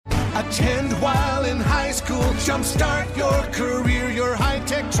Attend while in high school. Jumpstart your career. Your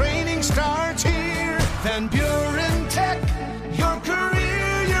high-tech training starts here. Van Buren Tech. Your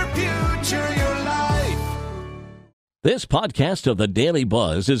career, your future, your life. This podcast of the Daily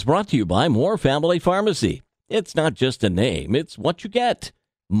Buzz is brought to you by Moore Family Pharmacy. It's not just a name, it's what you get.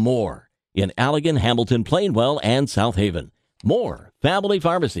 More in Allegan, Hamilton, Plainwell, and South Haven. Moore Family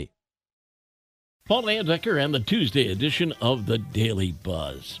Pharmacy. Paul Landecker and the Tuesday edition of the Daily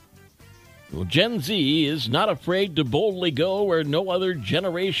Buzz. Well, Gen Z is not afraid to boldly go where no other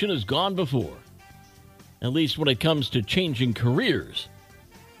generation has gone before. At least when it comes to changing careers.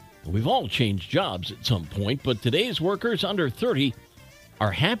 We've all changed jobs at some point, but today's workers under 30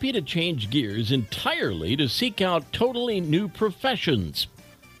 are happy to change gears entirely to seek out totally new professions.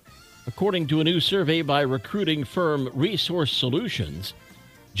 According to a new survey by recruiting firm Resource Solutions,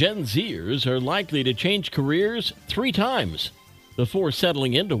 Gen Zers are likely to change careers 3 times before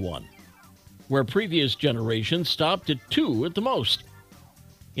settling into one, where previous generations stopped at 2 at the most.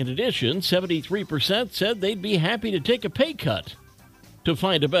 In addition, 73% said they'd be happy to take a pay cut to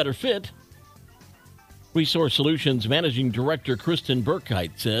find a better fit. Resource Solutions Managing Director Kristen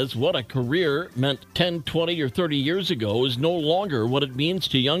Burkheit says what a career meant 10, 20, or 30 years ago is no longer what it means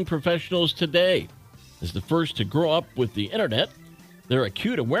to young professionals today. As the first to grow up with the internet, their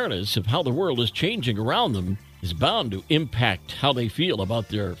acute awareness of how the world is changing around them is bound to impact how they feel about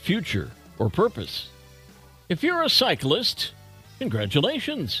their future or purpose. If you're a cyclist,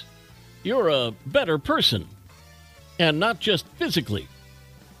 congratulations. You're a better person. And not just physically.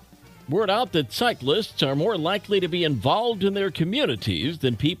 Word out that cyclists are more likely to be involved in their communities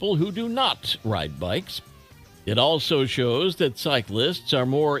than people who do not ride bikes. It also shows that cyclists are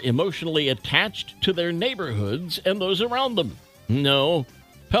more emotionally attached to their neighborhoods and those around them. No,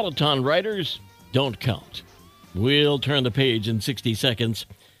 Peloton riders don't count. We'll turn the page in 60 seconds.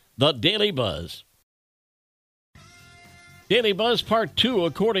 The Daily Buzz. Daily Buzz Part 2,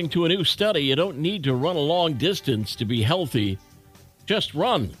 according to a new study, you don't need to run a long distance to be healthy. Just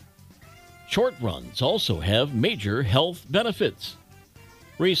run. Short runs also have major health benefits.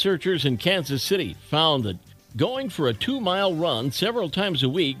 Researchers in Kansas City found that going for a 2-mile run several times a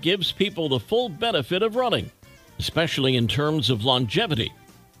week gives people the full benefit of running, especially in terms of longevity.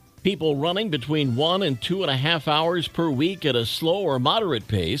 People running between 1 and 2.5 hours per week at a slow or moderate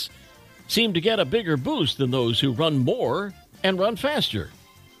pace seem to get a bigger boost than those who run more and run faster.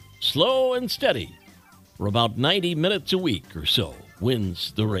 Slow and steady for about 90 minutes a week or so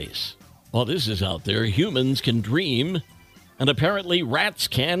wins the race. While this is out there, humans can dream, and apparently rats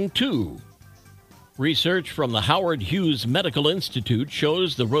can too. Research from the Howard Hughes Medical Institute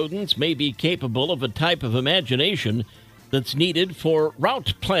shows the rodents may be capable of a type of imagination that's needed for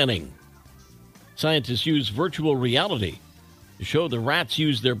route planning. Scientists use virtual reality to show the rats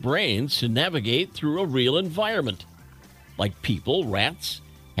use their brains to navigate through a real environment. Like people, rats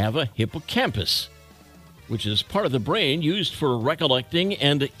have a hippocampus, which is part of the brain used for recollecting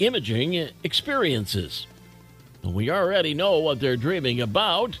and imaging experiences. And we already know what they're dreaming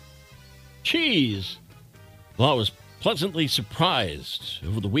about: cheese. Well, I was pleasantly surprised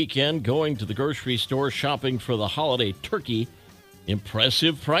over the weekend going to the grocery store shopping for the holiday turkey.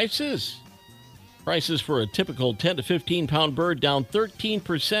 Impressive prices. Prices for a typical 10 to 15 pound bird down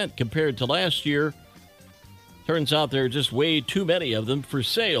 13% compared to last year. Turns out there are just way too many of them for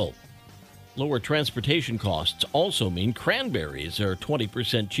sale. Lower transportation costs also mean cranberries are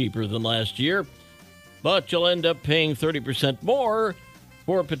 20% cheaper than last year, but you'll end up paying 30% more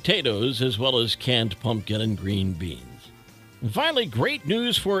for potatoes as well as canned pumpkin and green beans. And finally, great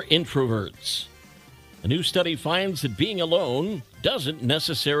news for introverts. A new study finds that being alone doesn't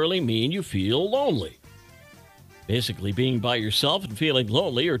necessarily mean you feel lonely. Basically, being by yourself and feeling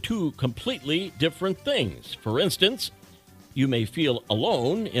lonely are two completely different things. For instance, you may feel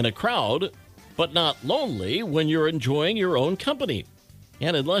alone in a crowd, but not lonely when you're enjoying your own company.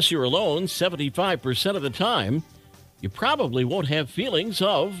 And unless you're alone 75% of the time, you probably won't have feelings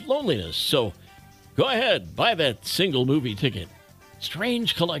of loneliness. So go ahead, buy that single movie ticket.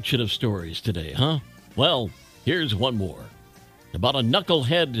 Strange collection of stories today, huh? Well, here's one more. About a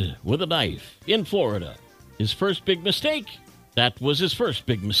knucklehead with a knife in Florida. His first big mistake? That was his first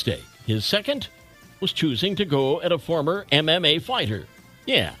big mistake. His second was choosing to go at a former MMA fighter.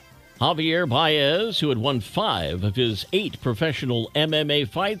 Yeah, Javier Baez, who had won 5 of his 8 professional MMA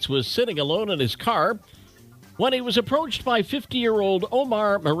fights, was sitting alone in his car when he was approached by 50-year-old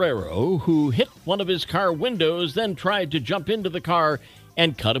Omar Marrero, who hit one of his car windows, then tried to jump into the car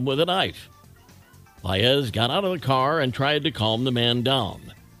and cut him with a knife. Baez got out of the car and tried to calm the man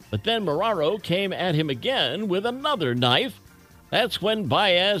down. But then Marrero came at him again with another knife, That's when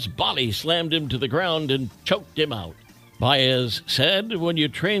Baez body slammed him to the ground and choked him out. Baez said, when you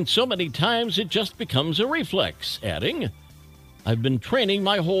train so many times, it just becomes a reflex, adding, I've been training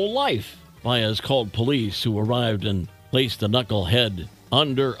my whole life. Baez called police, who arrived and placed the knucklehead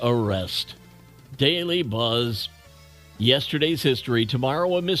under arrest. Daily Buzz. Yesterday's history,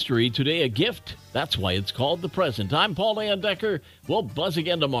 tomorrow a mystery, today a gift. That's why it's called the present. I'm Paul Ann Decker. We'll buzz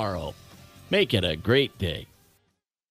again tomorrow. Make it a great day.